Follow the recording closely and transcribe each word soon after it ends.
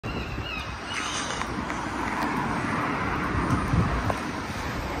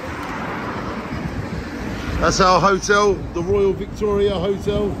That's our hotel, the Royal Victoria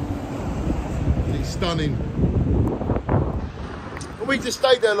Hotel. It's stunning. And we just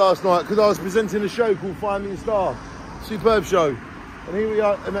stayed there last night because I was presenting a show called Finding Star. Superb show. And here we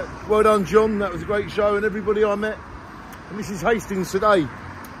are. And well done, John. That was a great show. And everybody I met. And this is Hastings today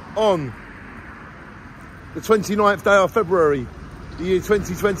on the 29th day of February, the year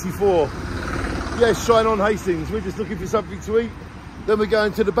 2024. Yes, shine on Hastings. We're just looking for something to eat. Then we're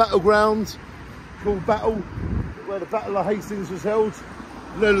going to the battleground called Battle, where the Battle of Hastings was held.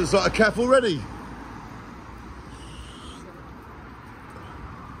 And there looks like a calf already.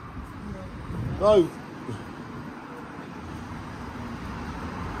 No.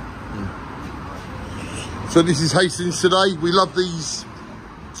 So this is Hastings today. We love these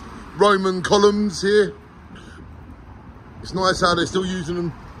Roman columns here. It's nice how they're still using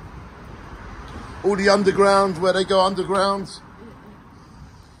them. All the underground, where they go underground.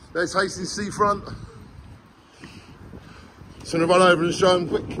 There's Hastings seafront. Just gonna run over and show them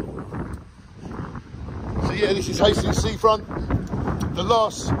quick. So yeah, this is Hastings seafront.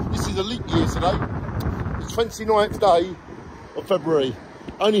 This is a leap year today. The 29th day of February.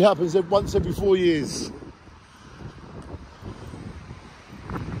 Only happens once every 4 years.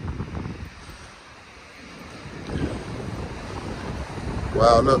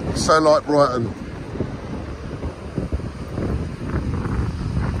 Wow, look, so like Brighton.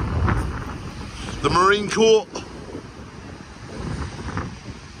 The Marine Court.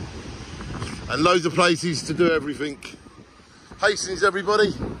 And loads of places to do everything. Hastings,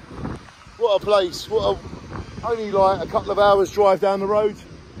 everybody. What a place. Only like a couple of hours drive down the road.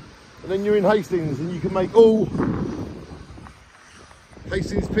 And then you're in Hastings and you can make all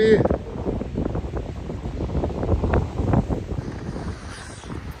Hastings Pier.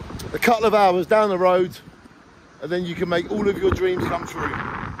 A couple of hours down the road, and then you can make all of your dreams come true.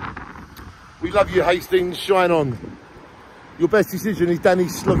 We love you, Hastings. Shine on. Your best decision is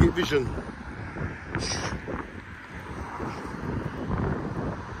Danny's Sloggett Vision.